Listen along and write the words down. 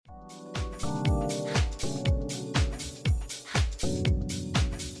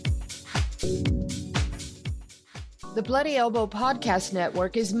The Bloody Elbow Podcast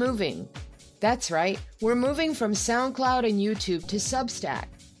Network is moving. That's right, we're moving from SoundCloud and YouTube to Substack.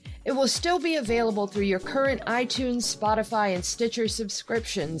 It will still be available through your current iTunes, Spotify, and Stitcher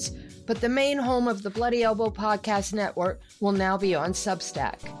subscriptions, but the main home of the Bloody Elbow Podcast Network will now be on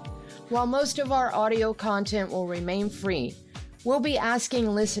Substack. While most of our audio content will remain free, we'll be asking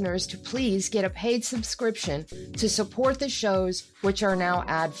listeners to please get a paid subscription to support the shows, which are now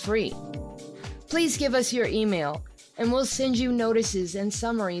ad-free. Please give us your email, and we'll send you notices and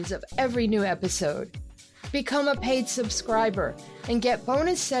summaries of every new episode. Become a paid subscriber and get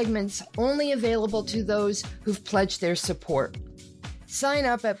bonus segments only available to those who've pledged their support. Sign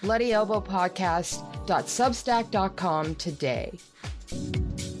up at bloodyelbowpodcast.substack.com today.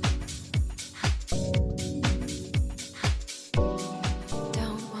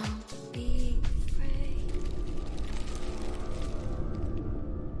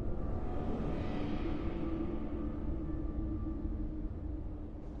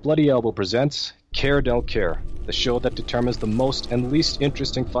 Bloody Elbow presents Care Don't Care, the show that determines the most and least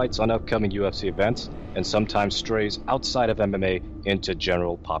interesting fights on upcoming UFC events and sometimes strays outside of MMA into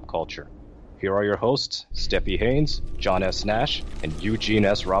general pop culture. Here are your hosts, Steffi Haynes, John S. Nash, and Eugene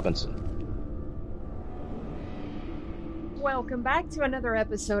S. Robinson. Welcome back to another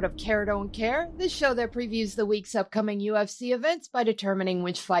episode of Care Don't Care, the show that previews the week's upcoming UFC events by determining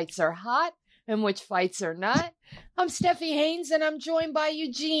which fights are hot and which fights are not. I'm Steffi Haynes, and I'm joined by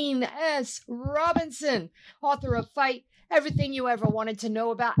Eugene S. Robinson, author of Fight, Everything You Ever Wanted to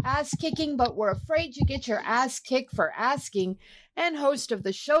Know About Ass Kicking, but Were Afraid You Get Your Ass Kicked for Asking, and host of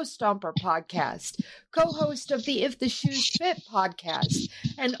the Show Stomper podcast, co-host of the If the Shoes Fit podcast,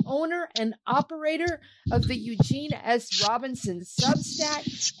 and owner and operator of the Eugene S. Robinson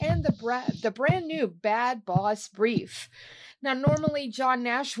Substack and the brand new Bad Boss Brief. Now, normally John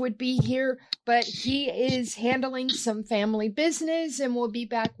Nash would be here, but he is handling some family business and will be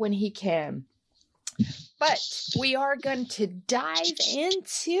back when he can. But we are going to dive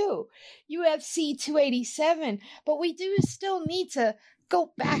into UFC 287, but we do still need to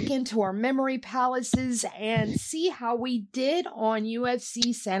go back into our memory palaces and see how we did on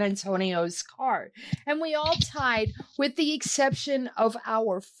UFC San Antonio's card. And we all tied with the exception of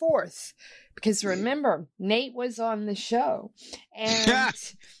our fourth. Because remember, Nate was on the show. And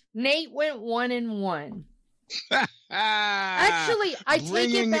Nate went 1-1. Actually, I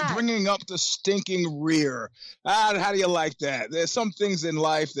take it back. Bringing up the stinking rear. How do you like that? There's some things in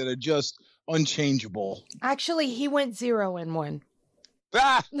life that are just unchangeable. Actually, he went 0-1.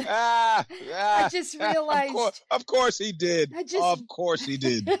 I just realized. Of course he did. Of course he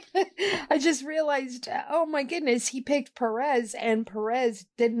did. I just realized, oh my goodness, he picked Perez, and Perez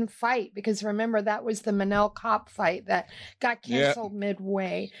didn't fight because remember that was the Manel Kopp fight that got canceled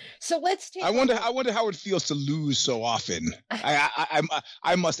midway. So let's take. I wonder how it feels to lose so often.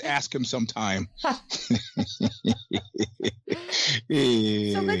 I must ask him sometime.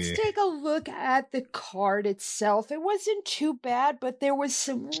 So let's take a look at the card itself. It wasn't too bad, but there was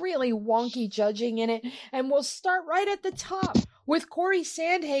some really wonky judging in it. And we'll start right at the top with Corey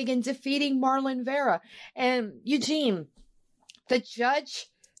Sandhagen defeating Marlon Vera. And Eugene, the judge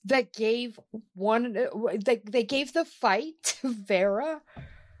that gave they gave the fight to Vera.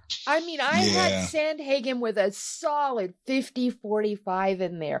 I mean, I had Sandhagen with a solid 50-45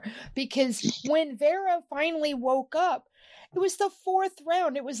 in there because when Vera finally woke up, it was the fourth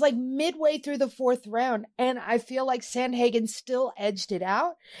round. It was like midway through the fourth round, and I feel like Sandhagen still edged it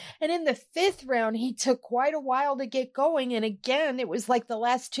out. And in the fifth round, he took quite a while to get going, and again, it was like the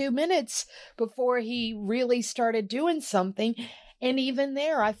last 2 minutes before he really started doing something. And even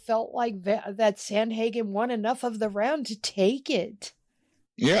there, I felt like that Sandhagen won enough of the round to take it.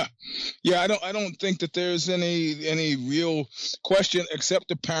 Yeah. I don't think that there's any real question, except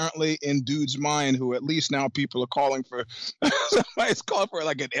apparently in dude's mind, who at least now people are calling for. Somebody's calling for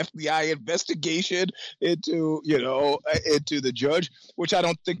like an FBI investigation into the judge, which I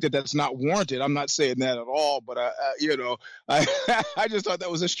don't think that's not warranted. I'm not saying that at all, but I just thought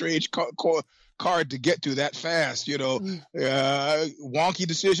that was a strange card to get to that fast. Wonky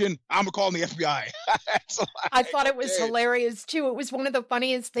decision. I'm calling the FBI. I thought it was hilarious too. It was one of the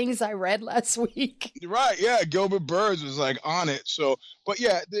funniest things I read last week. Right? Yeah, Gilbert Burns was like on it. So, but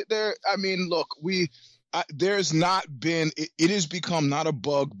yeah, there. I mean, look, there's not been. It has become not a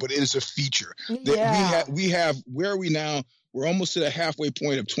bug, but it is a feature. Yeah. We have. Where are we now? We're almost to the halfway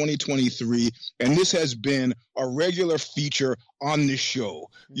point of 2023, and this has been a regular feature on this show,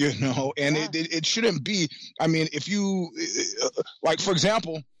 and it shouldn't be. I mean, if you, like, for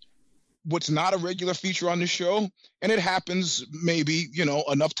example, what's not a regular feature on the show, and it happens maybe,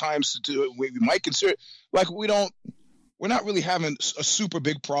 enough times to we might consider it, like we don't we're not really having a super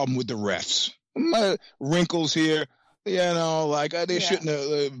big problem with the refs. Wrinkles here, like they shouldn't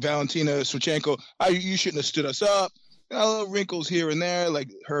have, Valentina Shevchenko, you shouldn't have stood us up. Little wrinkles here and there, like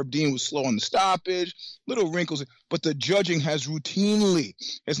Herb Dean was slow on the stoppage, little wrinkles. But the judging has routinely,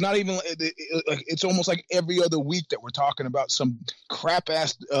 it's not even, it's almost like every other week that we're talking about some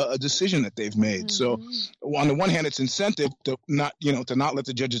crap-ass decision that they've made. Mm-hmm. So on the one hand, it's incentive to not let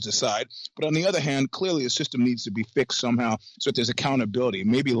the judges decide. But on the other hand, clearly the system needs to be fixed somehow so that there's accountability.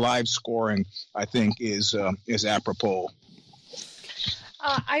 Maybe live scoring, I think, is apropos.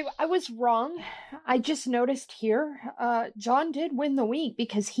 I was wrong. I just noticed here, John did win the week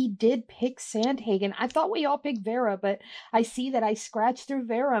because he did pick Sandhagen. I thought we all picked Vera, but I see that I scratched through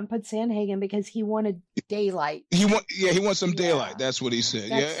Vera and put Sandhagen because he wanted daylight. He wants some daylight. That's what he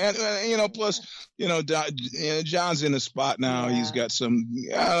said. And plus, John's in a spot now. Yeah. He's got some.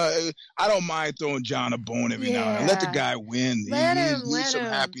 I don't mind throwing John a bone every now and then. Let the guy win. He needs some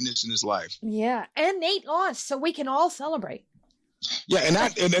happiness in his life. Yeah, and Nate lost, so we can all celebrate. Yeah, and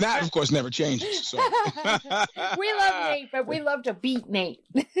that of course never changes. So. We love Nate, but we love to beat Nate.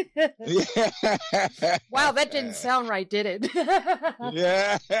 Wow, that didn't sound right, did it?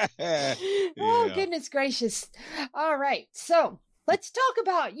 Yeah. Oh, goodness gracious. All right, so let's talk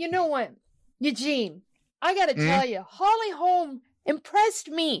about, you know what, Eugene, I got to tell you, Holly Holm impressed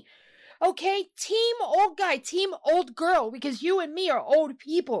me. Okay, team old guy, team old girl, because you and me are old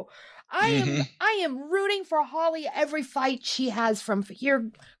people. I am rooting for Holly every fight she has from here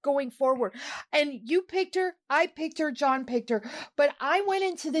going forward. And you picked her, I picked her, John picked her. But I went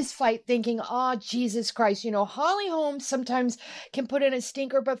into this fight thinking, Jesus Christ, Holly Holm sometimes can put in a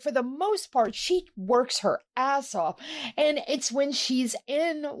stinker, but for the most part, she works her ass off. And it's when she's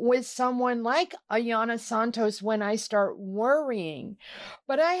in with someone like Ayanna Santos when I start worrying.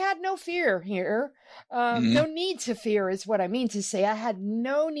 But I had no fear here. No need to fear is what I mean to say. I had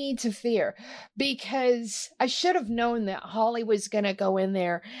no need to fear because I should have known that Holly was going to go in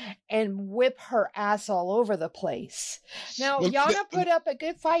there and whip her ass all over the place. Now, Yana put up a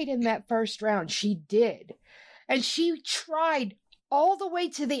good fight in that first round. She did. And she tried all the way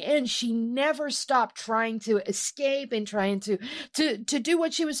to the end. She never stopped trying to escape and trying to do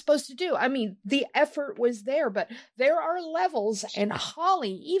what she was supposed to do. I mean, the effort was there, but there are levels, and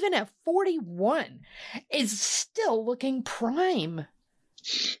Holly, even at 41, is still looking prime.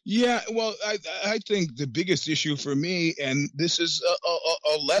 Yeah, well, I think the biggest issue for me, and this is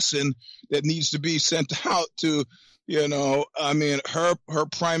a lesson that needs to be sent out to, her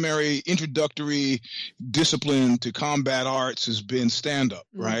primary introductory discipline to combat arts has been stand-up,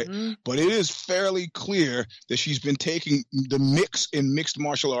 right? But it is fairly clear that she's been taking the mixed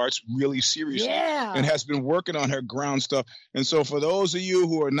martial arts really seriously and has been working on her ground stuff. And so for those of you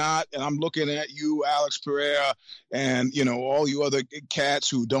who are not, and I'm looking at you, Alex Pereira, and, all you other cats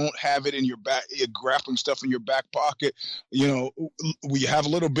who don't have it in your back, grappling stuff in your back pocket, we have a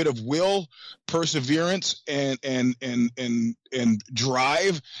little bit of will, perseverance, and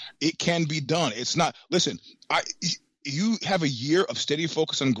drive. It can be done. It's not, listen, you have a year of steady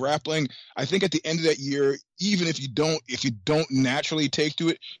focus on grappling. I think at the end of that year, even if you don't naturally take to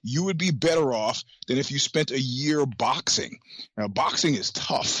it, you would be better off than if you spent a year boxing. Now, boxing is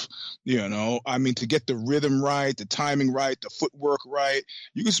tough, to get the rhythm right, the timing right, the footwork right.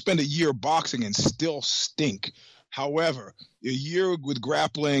 You can spend a year boxing and still stink. However, a year with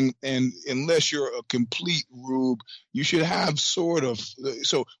grappling, and unless you're a complete rube, you should have sort of.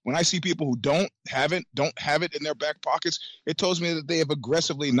 So when I see people who don't have it in their back pockets, it tells me that they have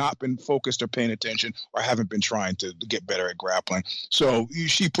aggressively not been focused or paying attention, or haven't been trying to get better at grappling. So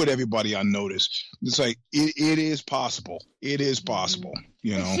she put everybody on notice. It's like it is possible. It is possible.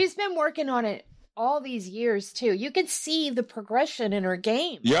 She's been working on it all these years too. You can see the progression in her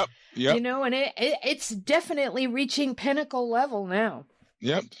game. Yep. And it's definitely reaching pinnacle level now.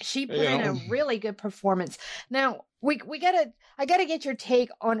 Yep. She put in a really good performance. Now, I gotta get your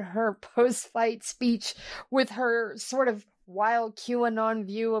take on her post-fight speech with her sort of wild QAnon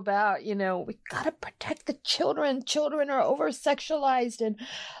view about, we gotta protect the children. Children are over-sexualized, and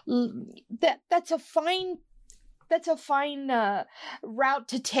that's a fine route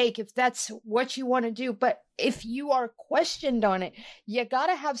to take if that's what you want to do. But if you are questioned on it, you got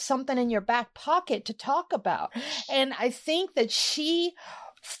to have something in your back pocket to talk about. And I think that she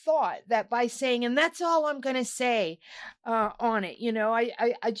thought that by saying, and that's all I'm going to say on it,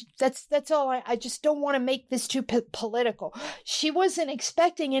 that's all. I just don't want to make this too political. She wasn't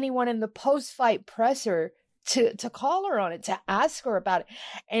expecting anyone in the post-fight presser to call her on it, to ask her about it.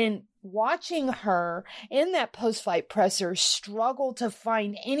 And watching her in that post-fight presser struggle to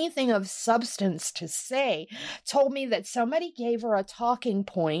find anything of substance to say told me that somebody gave her a talking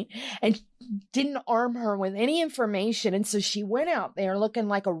point and didn't arm her with any information. And so she went out there looking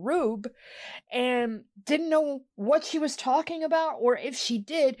like a rube and didn't know what she was talking about, or if she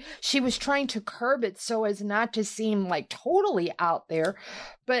did, she was trying to curb it so as not to seem like totally out there.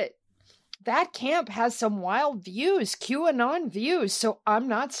 But that camp has some wild views, QAnon views, so I'm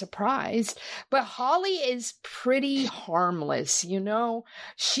not surprised. But Holly is pretty harmless, you know?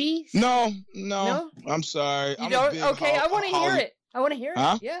 No, I'm sorry. You don't? Okay, I want to hear it. I want to hear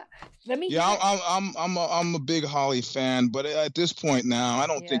it. Yeah. Let me hear it. I'm a big Holly fan, but at this point now, I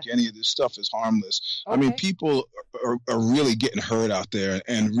don't think any of this stuff is harmless. Okay. I mean, people are really getting hurt out there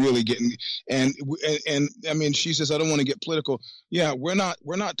and really getting and I mean, she says, I don't want to get political. Yeah, we're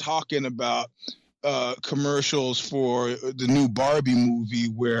not talking about commercials for the new Barbie movie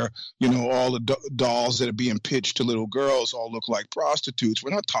where, you know, all the dolls that are being pitched to little girls all look like prostitutes.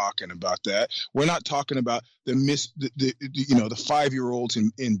 We're not talking about that. We're not talking about the 5-year-olds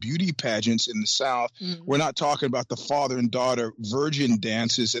in beauty pageants in the South. Mm-hmm. We're not talking about the father and daughter virgin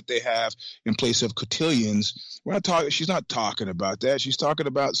dances that they have in place of cotillions. She's not talking about that. She's talking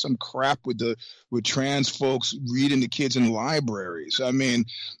about some crap with trans folks reading to kids in libraries. I mean,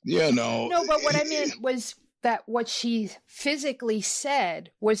 you know. No, but what I meant was that what she physically said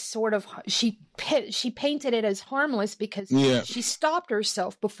was sort of, she painted it as harmless because she stopped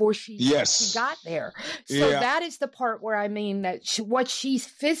herself before she got there. So that is the part where I mean that what she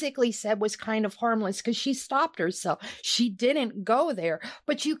physically said was kind of harmless because she stopped herself. She didn't go there,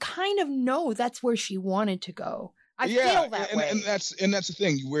 but you kind of know that's where she wanted to go. I feel that way. And that's the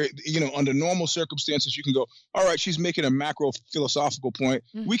thing where, you know, under normal circumstances, you can go, all right, she's making a macro philosophical point.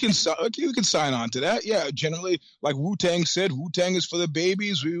 Mm-hmm. We can sign on to that. Yeah. Generally, like Wu-Tang said, Wu-Tang is for the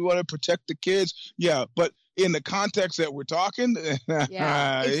babies. We want to protect the kids. Yeah. But in the context that we're talking,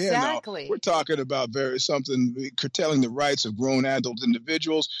 exactly. We're talking about something curtailing the rights of grown adult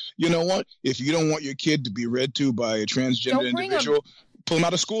individuals. You know what? If you don't want your kid to be read to by a transgender individual, pull them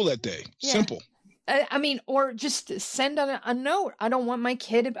out of school that day. Yeah. Simple. I mean, or just send a note. I don't want my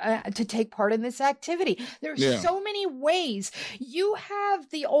kid to take part in this activity. There's so many ways. You have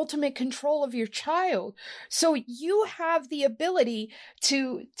the ultimate control of your child. So you have the ability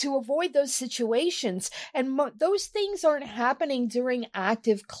to avoid those situations. And those things aren't happening during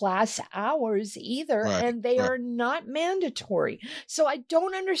active class hours either. Right, and they are not mandatory. So I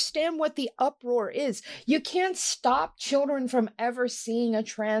don't understand what the uproar is. You can't stop children from ever seeing a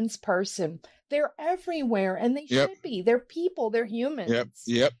trans person. They're everywhere, and they should be. They're people. They're humans.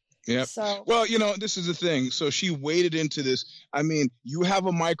 Yep. So, well, you know, this is the thing. So she waded into this. I mean, you have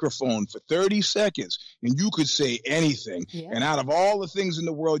a microphone for 30 seconds, and you could say anything. Yeah. And out of all the things in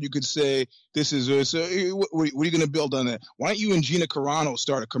the world, you could say, this is what are you going to build on that? Why don't you and Gina Carano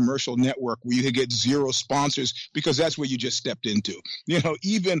start a commercial network where you could get 0 sponsors, because that's where you just stepped into. You know,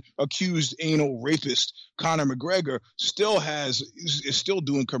 even accused anal rapist Conor McGregor is still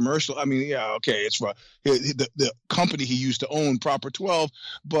doing commercial. I mean, it's for the company he used to own, Proper 12,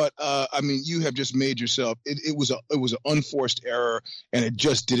 but I mean, you have just made yourself. It was an unforced error, and it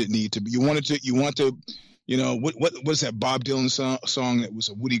just didn't need to be. You want to. You know, what was that Bob Dylan song that was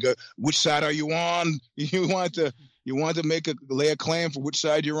a Woody Gut? Which side are you on? You want to lay a claim for which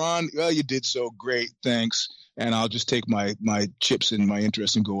side you're on? Well, you did so great, thanks. And I'll just take my chips and my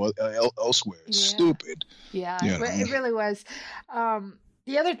interest and go elsewhere. It's stupid. Yeah, you know? It really was.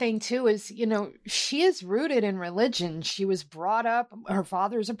 The other thing, too, is, you know, she is rooted in religion. She was brought up, her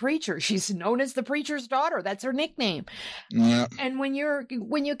father's a preacher. She's known as the preacher's daughter. That's her nickname. Yeah. And when you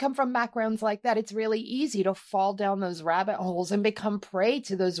come from backgrounds like that, it's really easy to fall down those rabbit holes and become prey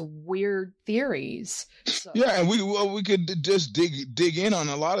to those weird theories. So. Yeah, and we could just dig in on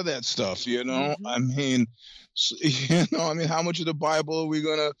a lot of that stuff, you know? Mm-hmm. I mean... how much of the Bible are we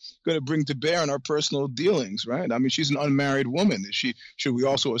gonna bring to bear in our personal dealings, right? I mean, she's an unmarried woman. Should we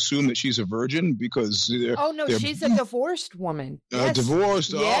also assume that she's a virgin because she's a divorced woman.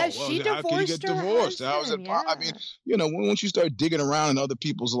 Divorced. Yes, she divorced. How can you get divorced? How is it? Yeah. I mean, you know, once you start digging around in other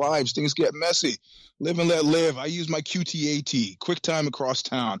people's lives, things get messy. Live and let live. I use my QTAT, quick time across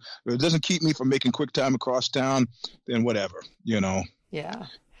town. If it doesn't keep me from making quick time across town, then whatever, you know. Yeah.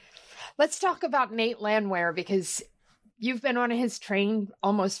 Let's talk about Nate Landwehr, because you've been on his train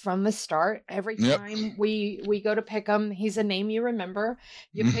almost from the start. Every time we go to pick him, he's a name you remember.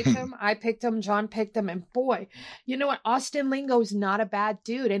 You picked him, I picked him, John picked him, and boy, you know what? Austin Lingo's not a bad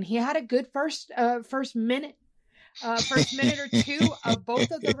dude, and he had a good first minute. first minute or two of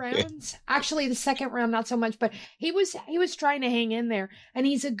both of the rounds. Actually, the second round, not so much, but he was trying to hang in there, and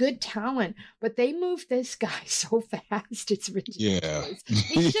he's a good talent. But they moved this guy so fast, it's ridiculous. Yeah.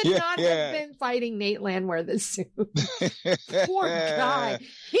 He should not have been fighting Nate Landwehr this soon. Poor guy.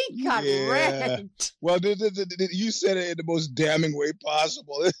 He got wrecked. Well, you said it in the most damning way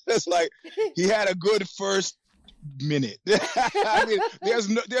possible. It's like he had a good first minute. I mean,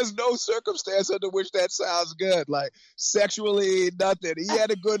 there's no circumstance under which that sounds good. Like sexually, nothing. He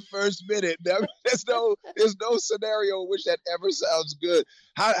had a good first minute. There's no scenario in which that ever sounds good.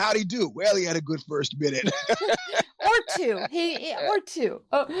 How'd he do? Well, he had a good first minute. or two.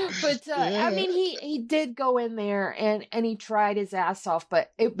 I mean, he did go in there and he tried his ass off,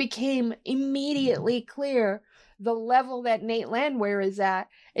 but it became immediately clear the level that Nate Landwehr is at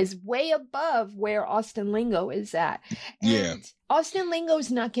is way above where Austin Lingo is at. And Austin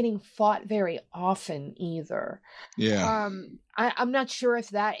Lingo's not getting fought very often either. Yeah. I'm not sure if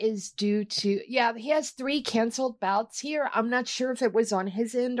that is due to, he has 3 canceled bouts here. I'm not sure if it was on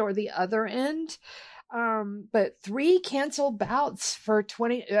his end or the other end. But 3 canceled bouts for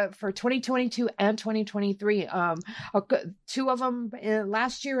 2022 and 2023. 2 of them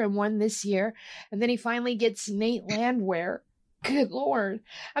last year and 1 this year. And then he finally gets Nate Landwehr. Good Lord.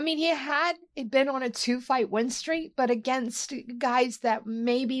 I mean, he had been on a 2-fight win streak, but against guys that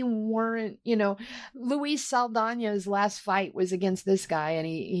maybe weren't, Luis Saldana's last fight was against this guy and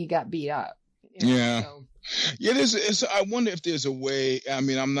he got beat up. So. Yeah, I wonder if there's a way. I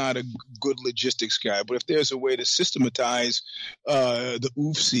mean, I'm not a good logistics guy, but if there's a way to systematize the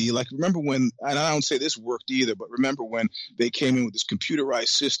UFC, like remember when, and I don't say this worked either, but remember when they came in with this computerized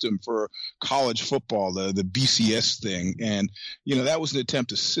system for college football, the BCS thing, and that was an attempt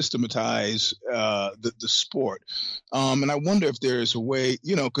to systematize the sport. And I wonder if there's a way,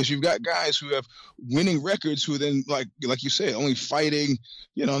 because you've got guys who have winning records who then, like you say, only fighting,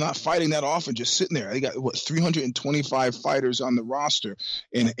 not fighting that often, just sitting there. They got 325 fighters on the roster,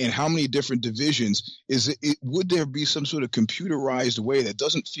 and how many different divisions would there be some sort of computerized way that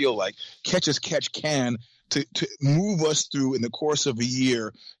doesn't feel like catch as catch can to move us through in the course of a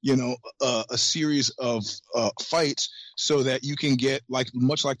year, a series of fights, so that you can get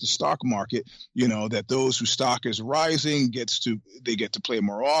much like the stock market, that those whose stock is rising get to play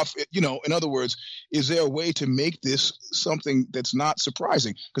more off. In other words, is there a way to make this something that's not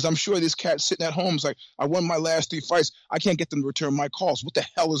surprising? Because I'm sure this cat sitting at home is like, I won my last 3 fights. I can't get them to return my calls. What the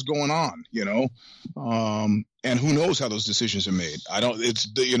hell is going on? And who knows how those decisions are made?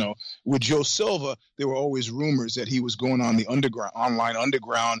 With Joe Silva, there were always rumors that he was going on the online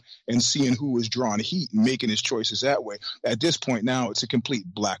underground and seeing who was drawing heat and making his choices that way. At this point now, it's a complete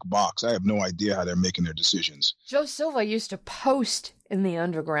black box. I have no idea how they're making their decisions. Joe Silva used to post in the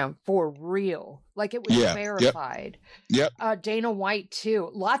underground for real. Like it was verified. Yep. Dana White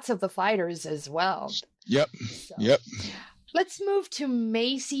too. Lots of the fighters as well. Yep. Let's move to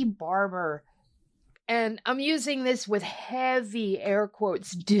Macy Barber. And I'm using this with heavy air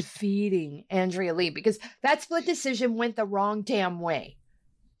quotes, defeating Andrea Lee, because that split decision went the wrong damn way.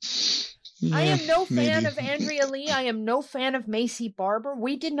 Yeah, I am no fan of Andrea Lee. I am no fan of Macy Barber.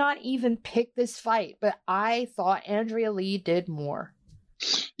 We did not even pick this fight, but I thought Andrea Lee did more.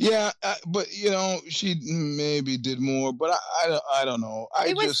 Yeah, but she maybe did more, but I don't know.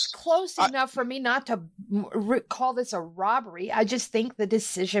 It was close enough for me not to call this a robbery. I just think the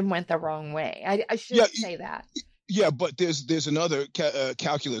decision went the wrong way. I shouldn't say that. Yeah, but there's another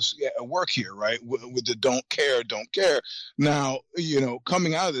calculus at work here, right? With the don't care. Now,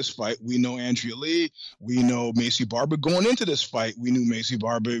 coming out of this fight, we know Andrea Lee, we know Macy Barber. Going into this fight, we knew Macy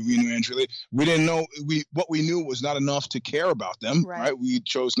Barber, we knew Andrea Lee. We didn't know what we knew was not enough to care about them, right? We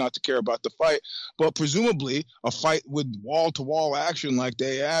chose not to care about the fight, but presumably a fight with wall-to-wall action like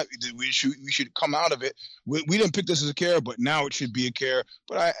they had, we should come out of it. We didn't pick this as a care, but now it should be a care.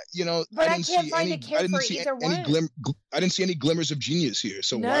 But I didn't see any glimmers of genius here.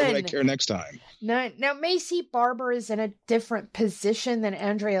 So why would I care next time? None. Now, Macy Barber is in a different position than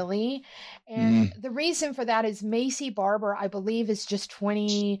Andrea Lee. And the reason for that is Macy Barber, I believe, is just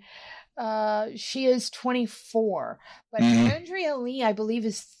 20. She is 24. But Andrea Lee, I believe,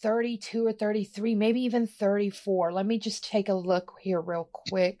 is 32 or 33, maybe even 34. Let me just take a look here real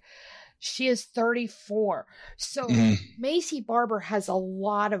quick. She is 34. So Macy Barber has a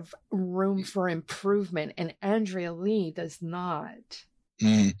lot of room for improvement, and Andrea Lee does not.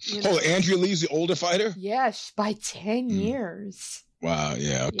 Andrea Lee's the older fighter? Yes, by 10 years. Wow,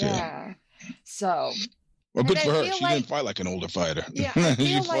 yeah, okay. Yeah. So, Well, good for her. She didn't fight like an older fighter. Yeah, I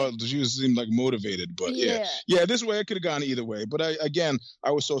feel she seemed like motivated. But yeah. This way it could have gone either way. But I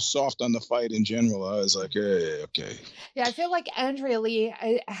was so soft on the fight in general. I was like, hey, okay. Yeah, I feel like Andrea Lee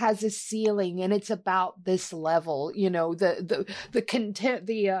has a ceiling, and it's about this level. You know, the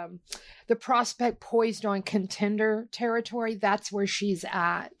prospect poised on contender territory. That's where she's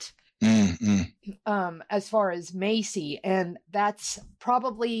at. As far as Macy, and that's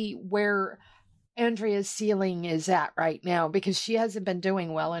probably where Andrea's ceiling is at right now, because she hasn't been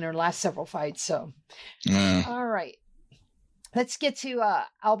doing well in her last several fights. So, all right, let's get to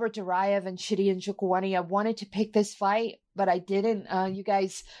Albert Duraev and Chidi Njokuani. I wanted to pick this fight, but I didn't. You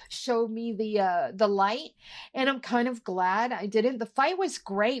guys showed me the light, and I'm kind of glad I didn't. The fight was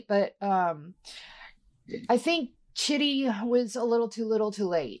great, but I think Chidi was a little too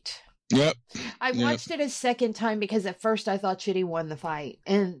late. Yep. I watched it a second time because at first I thought Chidi won the fight.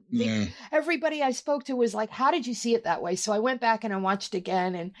 And everybody I spoke to was like, how did you see it that way? So I went back and I watched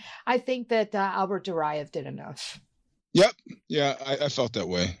again. And I think that Albert Duraev did enough. Yep. Yeah, I felt that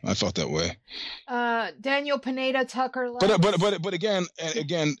way. Daniel Pineda, Tucker Lutz. But again,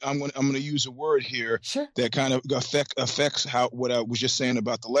 I'm going to use a word here that kind of affects what I was just saying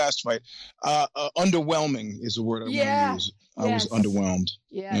about the last fight. Underwhelming is the word I'm going to use. I was underwhelmed.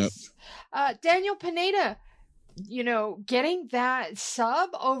 Yes. Yep. Daniel Pineda, you know, getting that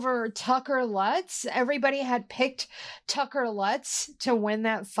sub over Tucker Lutz. Everybody had picked Tucker Lutz to win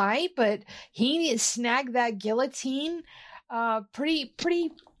that fight, but he snagged that guillotine pretty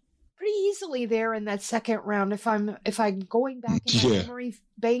easily there in that second round. If I'm going back in my memory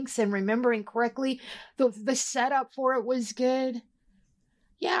banks and remembering correctly, the setup for it was good.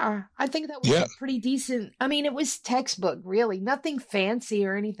 Yeah, I think that was a pretty decent. I mean, it was textbook, really. Nothing fancy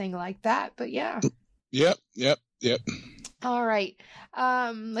or anything like that, but yeah. Yep. All right.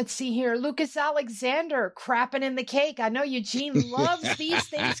 Let's see here. Lucas Alexander crapping in the cake. I know Eugene loves these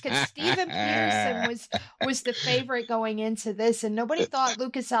things because Steven Peterson was the favorite going into this, and nobody thought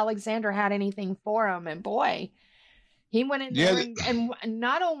Lucas Alexander had anything for him. And boy, he went in there and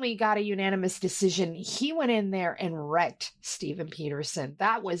not only got a unanimous decision, he went in there and wrecked Steven Peterson.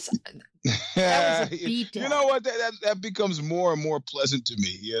 That was a beatdown. You know what? That becomes more and more pleasant to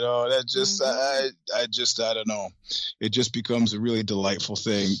me. You know, that just I don't know. It just becomes a really delightful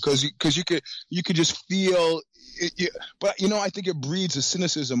thing because you could just feel. But you know, I think it breeds a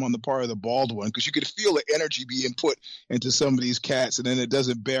cynicism on the part of the bald one because you could feel the energy being put into some of these cats, and then it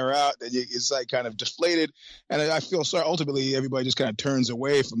doesn't bear out, and it's like kind of deflated. And I feel sorry. Ultimately, everybody just kind of turns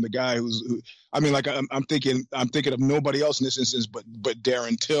away from the guy who I mean, like I'm thinking of nobody else in this instance, but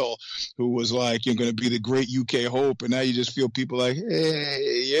Darren Till, who was like, you're going to be the great UK hope, and now you just feel people like,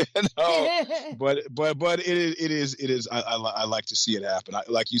 hey, you know. but it is. I like to see it happen.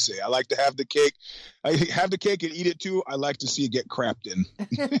 Like you say, I like to have the cake. I have the cake and eat it too. I like to see it get crapped in,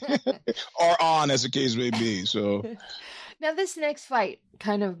 or on, as the case may be. So now this next fight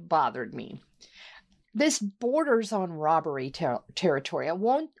kind of bothered me. This borders on robbery territory. I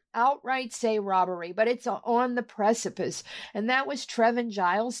won't outright say robbery, but it's on the precipice. And that was Trevin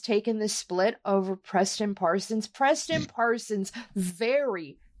Giles taking the split over Preston Parsons. Preston Parsons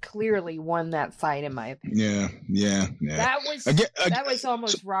very clearly won that fight, in my opinion. Yeah. That was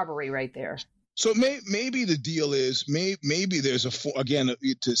almost robbery right there. So maybe the deal is maybe there's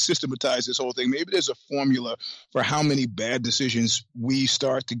to systematize this whole thing. Maybe there's a formula for how many bad decisions we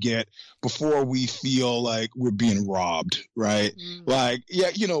start to get before we feel like we're being robbed, right? Mm. Like,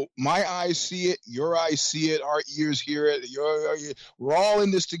 you know, my eyes see it, your eyes see it, our ears hear it. We're all in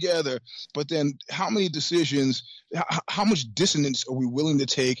this together. But then, how many decisions? How much dissonance are we willing to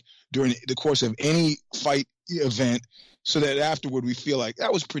take during the course of any fight event? So that afterward we feel like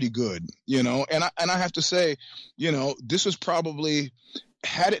that was pretty good, you know. And I have to say, you know, this was probably,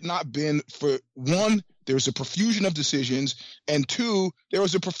 had it not been for one, there was a profusion of decisions, and two, there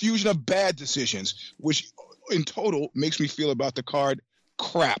was a profusion of bad decisions, which in total makes me feel about the card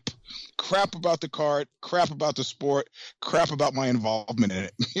crap about the card, crap about the sport, crap about my involvement in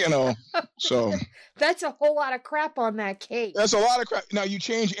it, you know. So that's a whole lot of crap on that cake. That's a lot of crap. Now you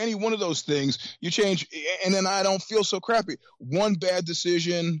change any one of those things, and then I don't feel so crappy. One bad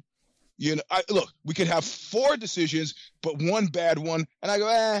decision, you know, look, we could have 4 decisions, but one bad one, and I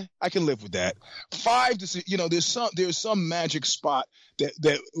go, I can live with that. 5 decisions, you know, there's some magic spot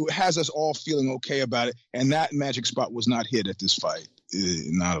that has us all feeling okay about it, and that magic spot was not hit at this fight.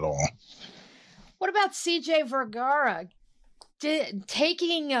 Not at all. What about CJ Vergara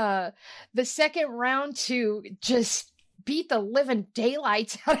taking the second round to just beat the living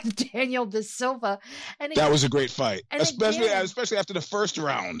daylights out of Daniel Da Silva. And that was a great fight, especially after the first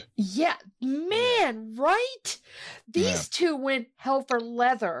round. Yeah, man, right? These two went hell for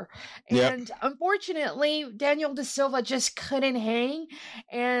leather. And unfortunately, Daniel Da Silva just couldn't hang,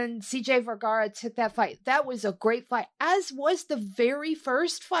 and CJ Vergara took that fight. That was a great fight, as was the very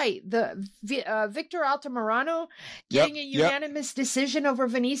first fight. The Victor Altamirano getting a unanimous decision over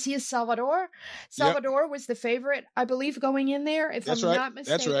Vinicius Salvador. Salvador was the favorite, I believe, going in there, if I'm not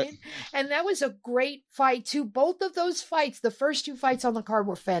mistaken. That's right. And that was a great fight, too. Both of those fights, the first two fights on the card,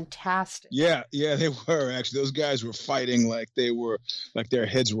 were fantastic. Yeah, they were, actually. Those guys were fighting like their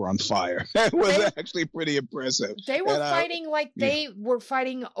heads were on fire. It was actually pretty impressive. They were fighting like they were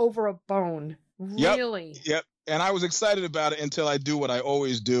fighting over a bone. Really? Yep. And I was excited about it until I do what I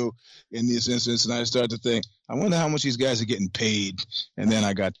always do in these instances, and I started to think, I wonder how much these guys are getting paid. And then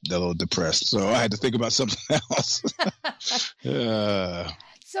I got a little depressed, so I had to think about something else.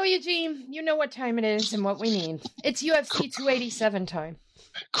 So, Eugene, you know what time it is and what we need. It's UFC 287 time.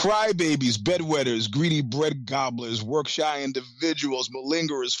 Crybabies, bedwetters, greedy bread gobblers, work-shy individuals,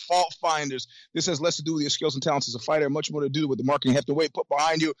 malingerers, fault finders. This has less to do with your skills and talents as a fighter, much more to do with the marketing heft and weight put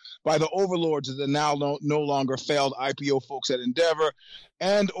behind you by the overlords of the now no longer failed IPO folks at Endeavor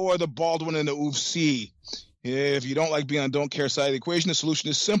and or the Baldwin and the UFC. If you don't like being on the don't care side of the equation, the solution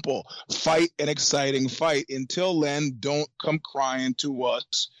is simple. Fight an exciting fight. Until then, don't come crying to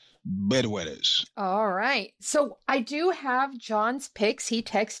us bedwetters. All right. So I do have John's picks. He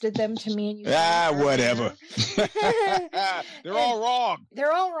texted them to me. And you whatever. They're all wrong.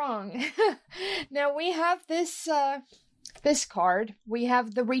 They're all wrong. Now we have this card. We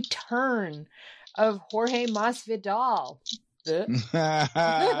have the return of Jorge Masvidal.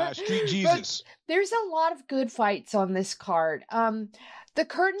 Street Jesus. But there's a lot of good fights on this card. The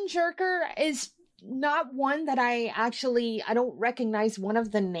curtain jerker is not one that I don't recognize one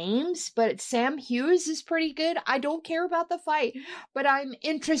of the names, but Sam Hughes is pretty good. I don't care about the fight, but I'm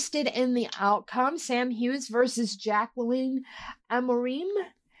interested in the outcome. Sam Hughes versus Jacqueline Amorim,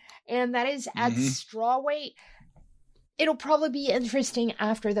 and that is at strawweight. It'll probably be interesting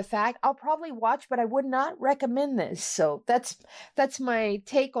after the fact. I'll probably watch, but I would not recommend this. So that's my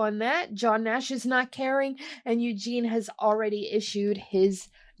take on that. John Nash is not caring, and Eugene has already issued his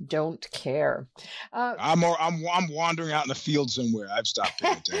don't care. I'm wandering out in the field somewhere. I've stopped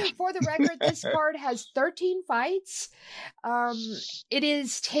paying attention. For the record, this card has 13 fights. It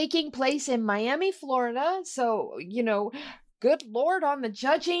is taking place in Miami, Florida. So, good Lord on the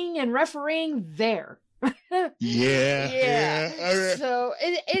judging and refereeing there. Yeah. So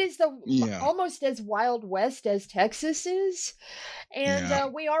it is almost as Wild West as Texas is.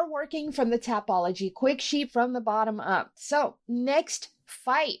 And we are working from the Tapology quick sheet from the bottom up. So next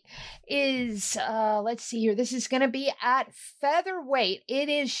fight is, let's see here. This is going to be at featherweight. It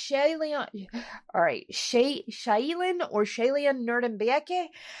is Shailin Nuerdanbieke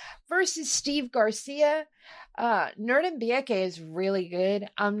versus Steve Garcia. Nuerdanbieke is really good.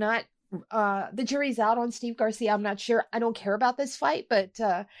 I'm not, the jury's out on Steve Garcia. I'm not sure. I don't care about this fight, but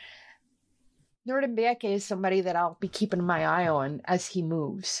Nuerdanbieke is somebody that I'll be keeping my eye on as he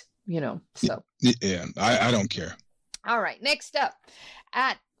moves, so. Yeah, I don't care. All right, next up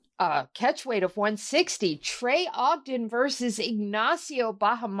at catchweight of 160, Trey Ogden versus Ignacio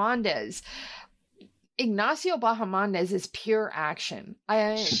Bahamondes. Ignacio Bahamondes is pure action.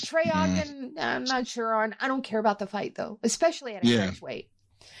 Trey Ogden, I'm not sure on. I don't care about the fight, though, especially at a catchweight.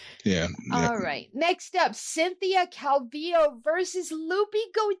 Yeah. All right. Next up, Cynthia Calvillo versus Lupi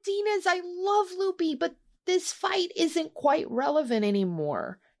Godinez. I love Lupi, but this fight isn't quite relevant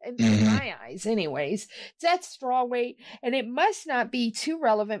anymore. In my eyes, anyways. It's at strawweight, and it must not be too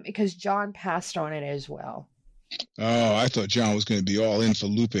relevant because John passed on it as well. Oh, I thought John was going to be all in for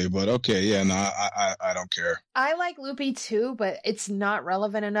Lupe, but okay, yeah, no, I don't care. I like Lupe too, but it's not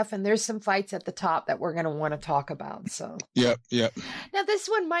relevant enough, and there's some fights at the top that we're going to want to talk about. So, Yep. Now, this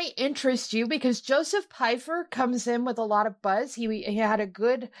one might interest you because Joseph Pfeiffer comes in with a lot of buzz. He had a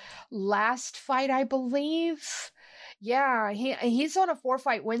good last fight, I believe. Yeah, he's on a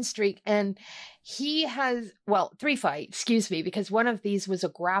 4-fight win streak, and he has, 3-fight, because one of these was a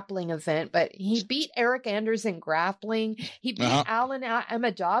grappling event, but he beat Eric Anders in grappling. He beat Alan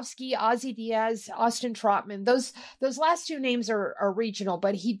Amadovsky, Ozzy Diaz, Austin Trotman. Those last two names are regional,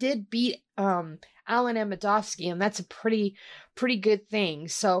 but he did beat Alan Amadovsky, and that's a pretty good thing.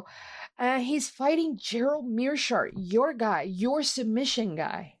 So he's fighting Gerald Mearshart, your guy, your submission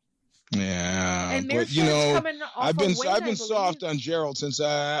guy. Yeah, and but I've been soft on Gerald since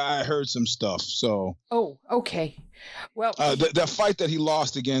I heard some stuff. So okay, well, the fight that he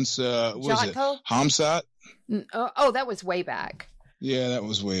lost against was it Hamzat? That was way back. Yeah, that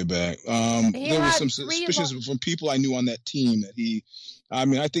was way back. There was some suspicions from people I knew on that team that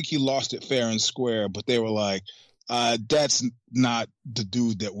I think he lost it fair and square, but they were like, that's not the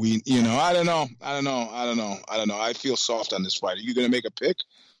dude that I don't know. I feel soft on this fight. Are you going to make a pick?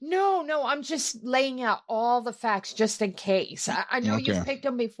 No, I'm just laying out all the facts just in case. I know you've picked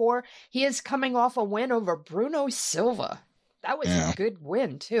him before. He is coming off a win over Bruno Silva. That was a good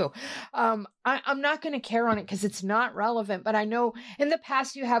win, too. I'm not going to care on it because it's not relevant, but I know in the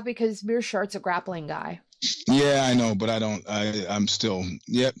past you have because Meerschaert's a grappling guy. Yeah, I know, but I'm still,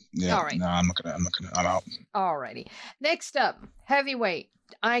 yep. All right. No, I'm out. All righty. Next up, heavyweight.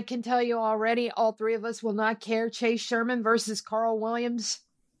 I can tell you already, all three of us will not care. Chase Sherman versus Carl Williams.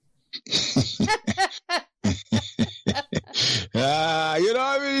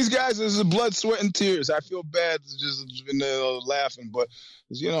 These guys, this is blood, sweat, and tears. I feel bad just been laughing, but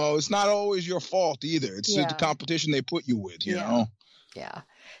it's not always your fault either. It's the competition they put you with, you know? Yeah.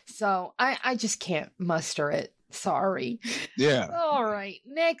 So I just can't muster it. Sorry. Yeah. All right.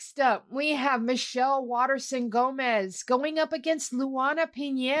 Next up, we have Michelle Waterson Gomez going up against Luana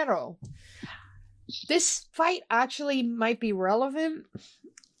Pinheiro. This fight actually might be relevant.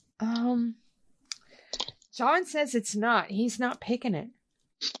 John says it's not. He's not picking it.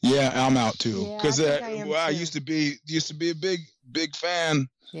 Yeah, I'm out too. Because I used to be a big fan.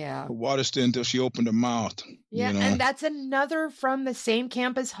 Yeah. Of Waterston until she opened her mouth. Yeah, and that's another from the same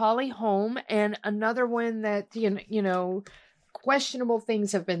camp as Holly Holm, and another one that questionable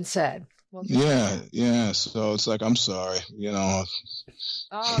things have been said. Well, yeah. So it's like, I'm sorry. All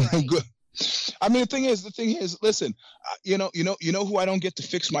right. Good. I mean, the thing is, listen, you know who I don't get to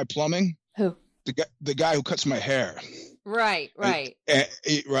fix my plumbing? Who? The guy who cuts my hair. Right. Right. And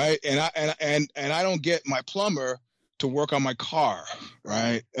I don't get my plumber to work on my car,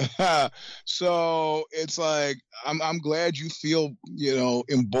 right? So it's like, I'm glad you feel,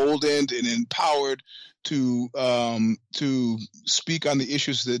 emboldened and empowered to speak on the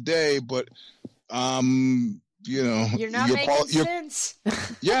issues of the day, but you're not making sense.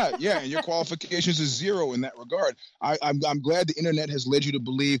 Yeah, and your qualifications is zero in that regard. I'm glad the internet has led you to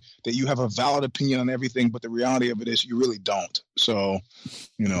believe that you have a valid opinion on everything, but the reality of it is you really don't. So,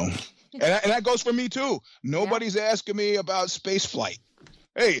 and that goes for me too. Nobody's asking me about space flight.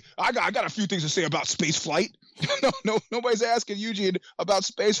 Hey, I got a few things to say about space flight. No, nobody's asking Eugene about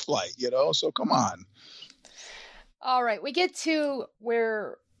space flight. So come on. All right, we get to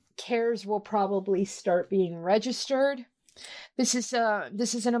where cares will probably start being registered. This is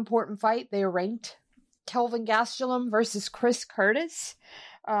an important fight. They are ranked. Kelvin Gastelum versus Chris Curtis.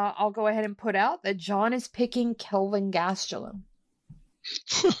 I'll go ahead and put out that John is picking Kelvin Gastelum.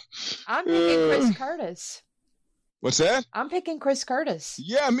 I'm picking Chris Curtis. What's that? I'm picking Chris Curtis.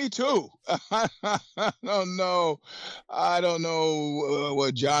 Yeah, me too. I don't know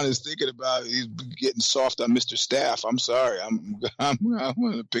what John is thinking about. He's getting soft on Mr. Staff. I'm sorry. I'm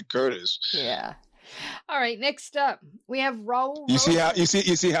going to pick Curtis. Yeah. All right. Next up, we have Raul. You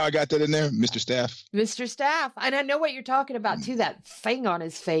see how I got that in there, Mr. Staff. Mr. Staff, and I know what you're talking about too. That thing on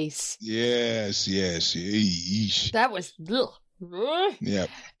his face. Yes. Yeesh. That was. Ugh. Yep.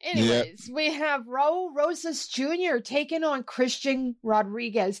 Anyways, we have Raul Rosas Jr. taking on Christian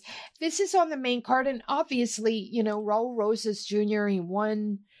Rodriguez. This is on the main card, and obviously, Raul Rosas Jr. He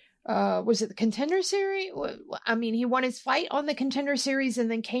won. Was it the Contender Series? I mean, he won his fight on the Contender Series,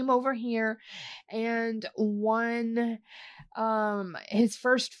 and then came over here and won his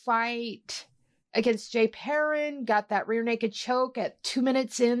first fight against Jay Perrin. Got that rear naked choke at 2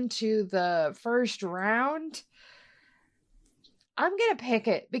 minutes into the first round. I'm going to pick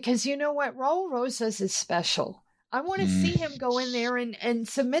it because you know what? Raul Rosas is special. I want to see him go in there and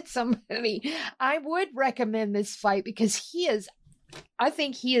submit somebody. I would recommend this fight because I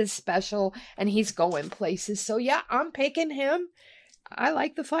think he is special and he's going places. So yeah, I'm picking him. I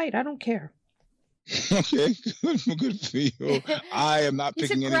like the fight. I don't care. Okay, good for you. I am not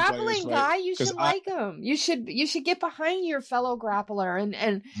picking anybody. He's a grappling guy. You should like him. You should get behind your fellow grappler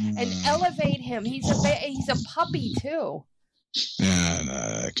and elevate him. He's a puppy too. Yeah, no,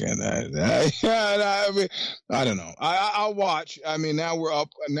 I can't. I don't know. I'll watch. I mean, now we're up.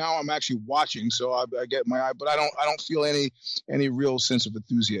 Now I'm actually watching, so I get my eye. But I don't feel any real sense of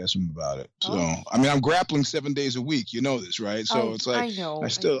enthusiasm about it. So I mean, I'm grappling 7 days a week. You know this, right? So it's like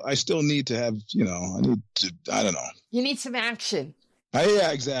I still need to have. I don't know. You need some action.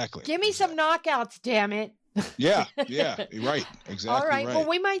 Yeah, exactly. Give me some knockouts, damn it. Yeah, you're right. Exactly. All right. Right. Well,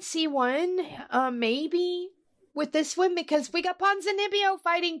 we might see one, maybe. with this one because we got Ponzinibbio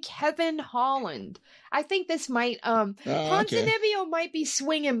fighting Kevin Holland. I think this might Ponzinibbio might be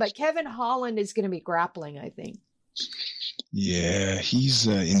swinging, but Kevin Holland is going to be grappling, I think. Yeah, he's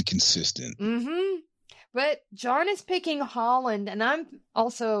inconsistent. But John is picking Holland, and I'm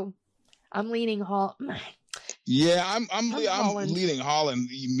leaning Holland. Yeah, I'm leading Holland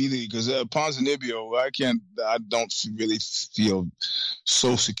immediately because Ponzinibbio, I don't really feel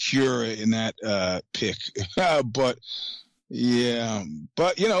so secure in that pick. But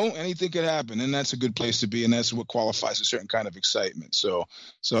anything could happen, and that's a good place to be, and that's what qualifies a certain kind of excitement. So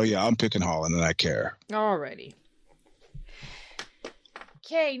yeah, I'm picking Holland, and I care. Alrighty.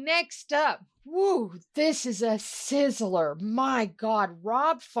 Okay, next up. Woo, this is a sizzler. My God,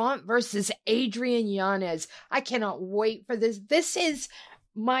 Rob Font versus Adrian Yanez. I cannot wait for this. This is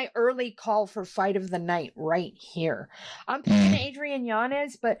my early call for fight of the night right here. I'm picking Adrian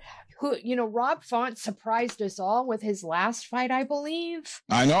Yanez, but Rob Font surprised us all with his last fight, I believe.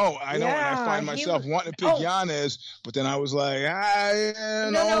 I know. And I find myself wanting to pick Yanez, but then I was like,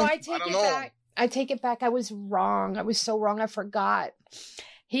 No, I take it back. I take it back. I was wrong. I was so wrong. I forgot.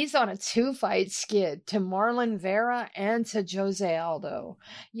 He's on a 2-fight skid to Marlon Vera and to Jose Aldo.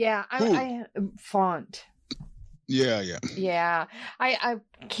 Yeah, I Font. Yeah. Yeah, I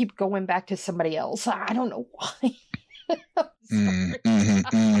keep going back to somebody else. I don't know why.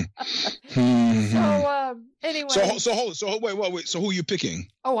 So anyway. So wait. So who are you picking?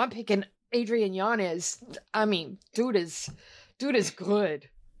 Oh, I'm picking Adrian Yanez. I mean, dude is good.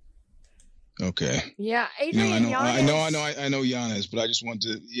 Okay. Yeah, Adrian Yanez. I know Yanez, but I just want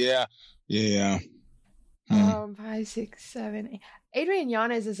to. Yeah. 5, 6, 7, 8. Adrian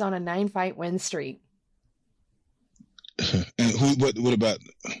Yanez is on a 9-fight win streak. And what about?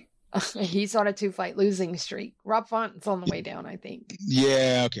 He's on a 2-fight losing streak. Rob Font's on the way down, I think.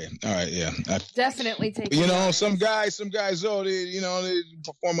 Yeah. Okay. All right. Yeah. Definitely take. Some guys. They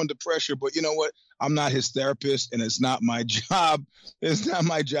perform under pressure, but you know what? I'm not his therapist, and it's not my job. It's not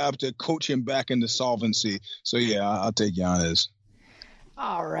my job to coach him back into solvency. So yeah, I'll take Yanez.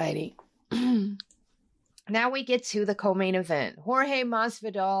 All righty. Now we get to the co-main event. Jorge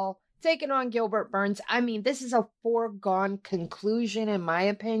Masvidal taking on Gilbert Burns. I mean, this is a foregone conclusion, in my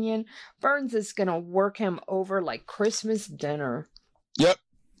opinion. Burns is going to work him over like Christmas dinner. Yep.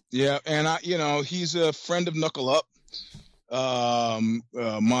 Yeah. And he's a friend of Knuckle Up,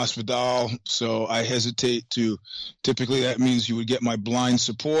 Masvidal. So I hesitate to, typically that means you would get my blind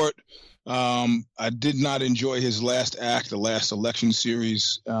support. I did not enjoy his last act, the last election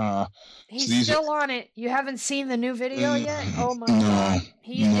series. He's still on it. You haven't seen the new video yet? Oh my God.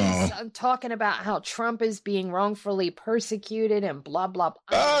 He is talking about how Trump is being wrongfully persecuted and blah, blah, blah.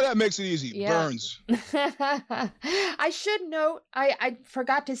 Oh, that makes it easy. Yeah. Burns. I should note, I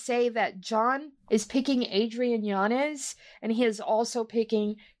forgot to say that John is picking Adrian Yanez, and he is also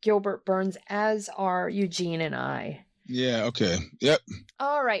picking Gilbert Burns, as are Eugene and I. Yeah, okay. Yep.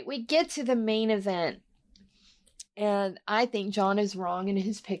 All right, we get to the main event. And I think John is wrong in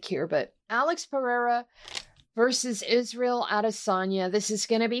his pick here, but Alex Pereira versus Israel Adesanya. This is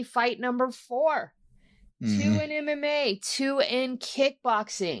going to be fight number 4. 2 in MMA, 2 in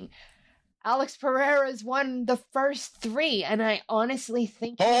kickboxing. Alex Pereira's won the first 3, and I honestly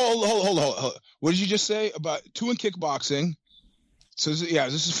think... Hold. What did you just say about 2 in kickboxing? So, yeah,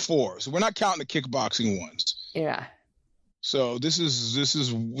 this is 4. So we're not counting the kickboxing ones. Yeah. So this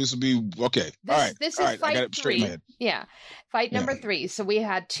will be okay. All right. This All is right. fight I got it straight in my 3. head. Yeah. Fight number 3. So we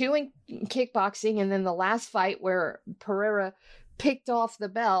had 2 in kickboxing, and then the last fight where Pereira picked off the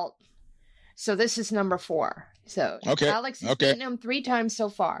belt. So this is number 4. So Alex has beaten him 3 times so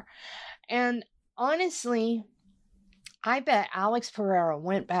far. And honestly, I bet Alex Pereira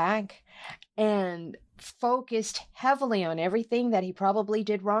went back and focused heavily on everything that he probably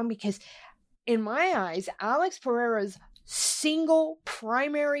did wrong, because in my eyes, Alex Pereira's single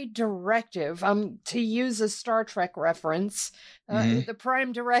primary directive, to use a Star Trek reference, the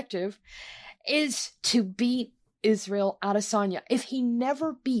prime directive, is to beat Israel Adesanya. If he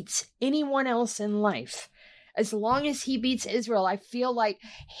never beats anyone else in life, as long as he beats Israel, I feel like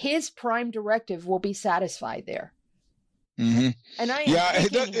his prime directive will be satisfied there. Mm-hmm. And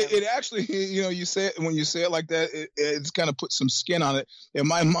it actually, you say it, when you say it like that, it's kind of put some skin on it. In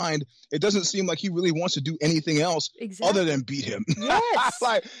my mind, it doesn't seem like he really wants to do anything else other than beat him. Yes.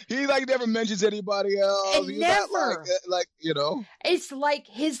 he never mentions anybody else. He's never. It's like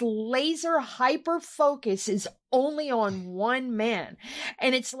his laser hyper focus is only on one man.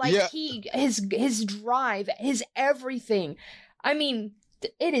 And it's like his drive, his everything. I mean,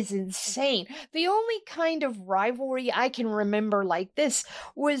 it is insane. The only kind of rivalry I can remember like this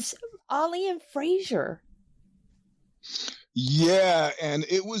was Ali and Frazier. Yeah, and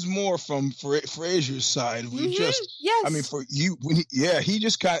it was more from Frazier's side. We yes. I mean, for you, he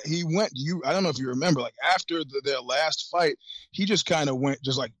just he went. I don't know if you remember, like after their last fight, he just kind of went,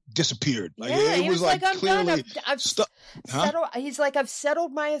 just like disappeared. Like it was like I'm clearly done. I've settled. He's like, I've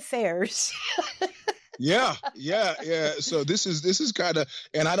settled my affairs. Yeah. So this is kind of,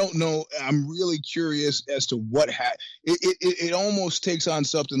 and I don't know. I'm really curious as to what it almost takes on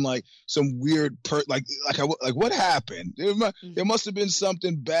something like some weird like what happened. There must have been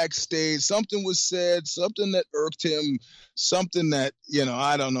something backstage. Something was said. Something that irked him. Something that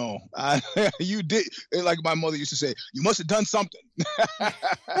I don't know. You did, like my mother used to say. You must have done something.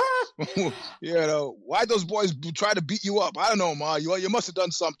 Why those boys try to beat you up? I don't know, Ma. You must have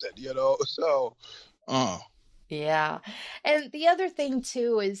done something. So. Yeah. And the other thing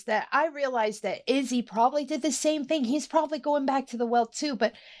too is that I realized that Izzy probably did the same thing. He's probably going back to the well too,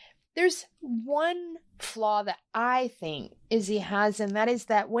 but there's one flaw that I think Izzy has, and that is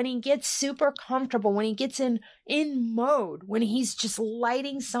that when he gets super comfortable, when he gets in mode, when he's just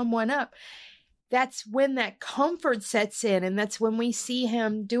lighting someone up, that's when that comfort sets in, and that's when we see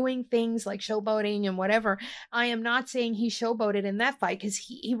him doing things like showboating and whatever. I am not saying he showboated in that fight, because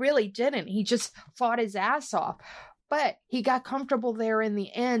he really didn't. He just fought his ass off. But he got comfortable there in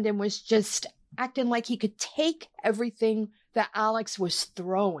the end and was just acting like he could take everything that Alex was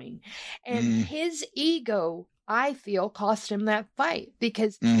throwing. And his ego, I feel, cost him that fight,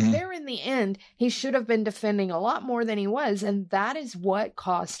 because there in the end, he should have been defending a lot more than he was, and that is what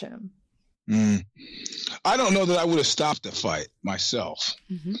cost him. I don't know that I would have stopped the fight myself.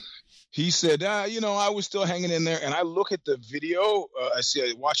 He said, I was still hanging in there. And I look at the video, I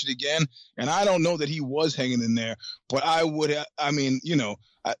watch it again, and I don't know that he was hanging in there. But I would have,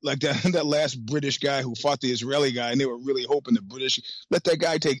 like that last British guy who fought the Israeli guy, and they were really hoping the British let that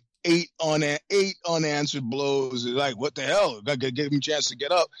guy take eight unanswered blows. Like, what the hell? Got to give him a chance to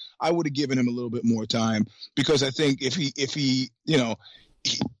get up. I would have given him a little bit more time, because I think if he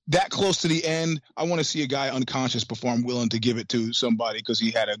that close to the end, I want to see a guy unconscious before I'm willing to give it to somebody, because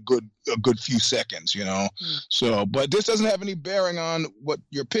he had a good few seconds, So, but this doesn't have any bearing on what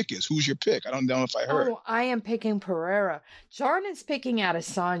your pick is. Who's your pick? I don't know if I heard. Oh, I am picking Pereira. John is picking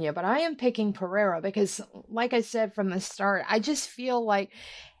Adesanya, but I am picking Pereira because, like I said from the start, I just feel like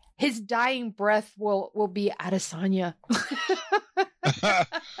his dying breath will be Adesanya.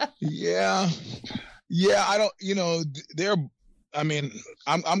 Yeah. I don't. I'm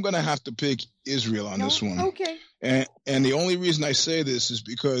going to have to pick Israel on this one. Okay. And the only reason I say this is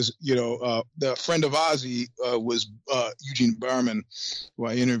because, the friend of Ozzy was Eugene Berman, who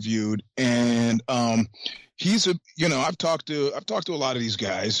I interviewed. And he's I've talked to a lot of these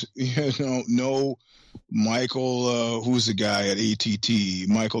guys, no Michael, who's the guy at ATT,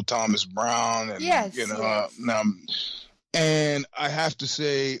 Michael Thomas Brown. And, yes. And I have to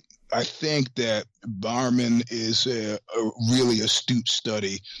say, I think that Barman is a really astute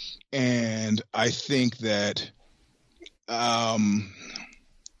study, and I think that, like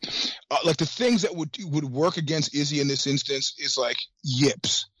the things that would work against Izzy in this instance is like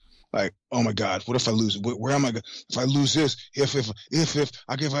yips, like, oh my God, what if I lose? Where am I going? If I lose this, if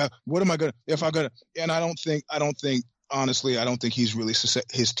I give out, what am I going? If I gonna? And I don't think. Honestly, I don't think he's really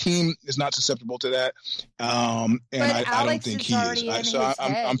his team is not susceptible to that, and I don't think he is.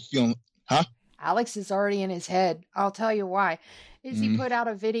 I'm feeling, huh? Alex is already in his head. I'll tell you why. He put out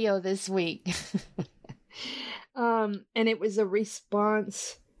a video this week, and it was a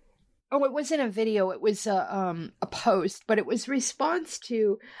response. Oh, it wasn't a video. It was a post, but it was response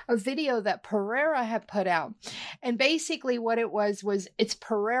to a video that Pereira had put out, and basically what it was it's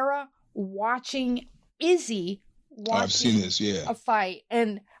Pereira watching Izzy. I've seen this, a fight,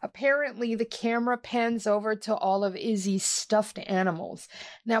 and apparently the camera pans over to all of Izzy's stuffed animals.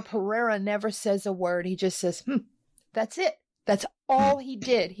 Now Pereira never says a word. He just says, that's it. That's all he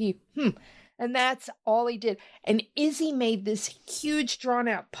did. And that's all he did. And Izzy made this huge drawn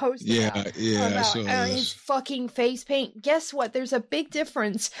out post about his fucking face paint. Guess what? There's a big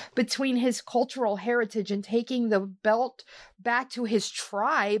difference between his cultural heritage and taking the belt back to his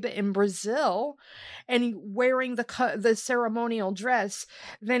tribe in Brazil and wearing the ceremonial dress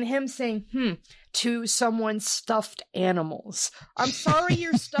than him saying, to someone's stuffed animals. I'm sorry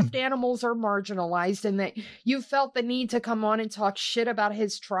your stuffed animals are marginalized and that you felt the need to come on and talk shit about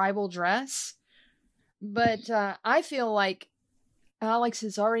his tribal dress. But I feel like Alex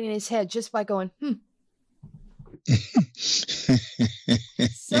is already in his head just by going,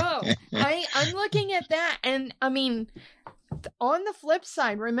 So I'm looking at that, and I mean, on the flip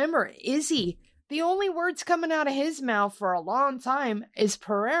side, remember, Izzy, the only words coming out of his mouth for a long time is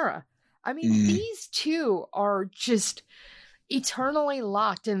Pereira. I mean, these two are just eternally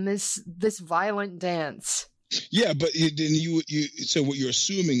locked in this violent dance. Yeah, but then you so what you're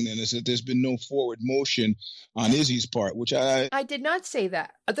assuming then is that there's been no forward motion on Izzy's part, which I did not say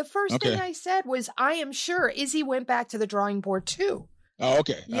that. The first thing I said was I am sure Izzy went back to the drawing board too. Oh,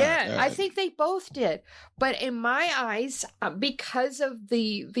 okay. Yeah, all right. I think they both did. But in my eyes, because of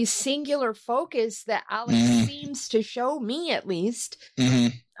the singular focus that Alex seems to show me, at least,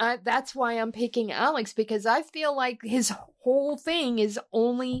 that's why I'm picking Alex, because I feel like his whole thing is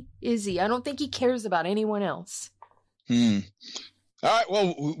only Izzy. I don't think he cares about anyone else. All right,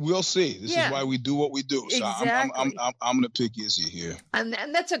 well, we'll see. This is why we do what we do. So exactly. I'm going to pick Izzy here. And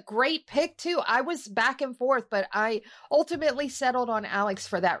that's a great pick, too. I was back and forth, but I ultimately settled on Alex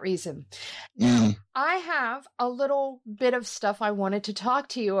for that reason. Now, I have a little bit of stuff I wanted to talk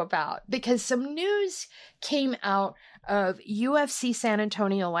to you about, because some news came out of UFC San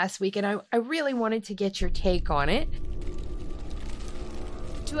Antonio last week, and I really wanted to get your take on it.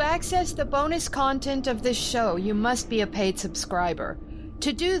 To access the bonus content of this show, you must be a paid subscriber.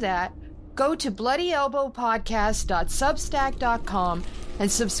 To do that, go to bloodyelbowpodcast.substack.com and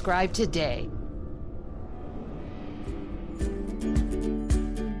subscribe today.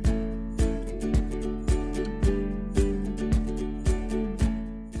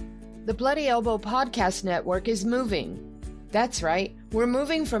 The Bloody Elbow Podcast Network is moving. That's right, we're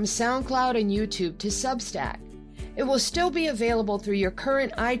moving from SoundCloud and YouTube to Substack. It will still be available through your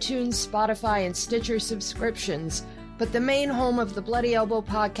current iTunes, Spotify, and Stitcher subscriptions, but the main home of the Bloody Elbow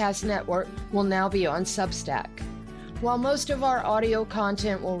Podcast Network will now be on Substack. While most of our audio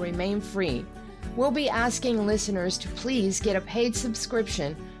content will remain free, we'll be asking listeners to please get a paid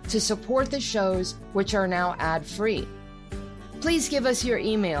subscription to support the shows, which are now ad-free. Please give us your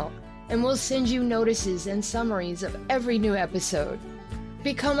email, and we'll send you notices and summaries of every new episode.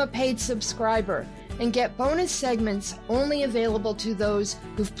 Become a paid subscriber and get bonus segments only available to those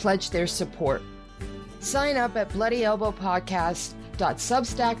who've pledged their support. Sign up at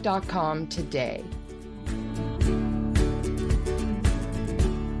bloodyelbowpodcast.substack.com today.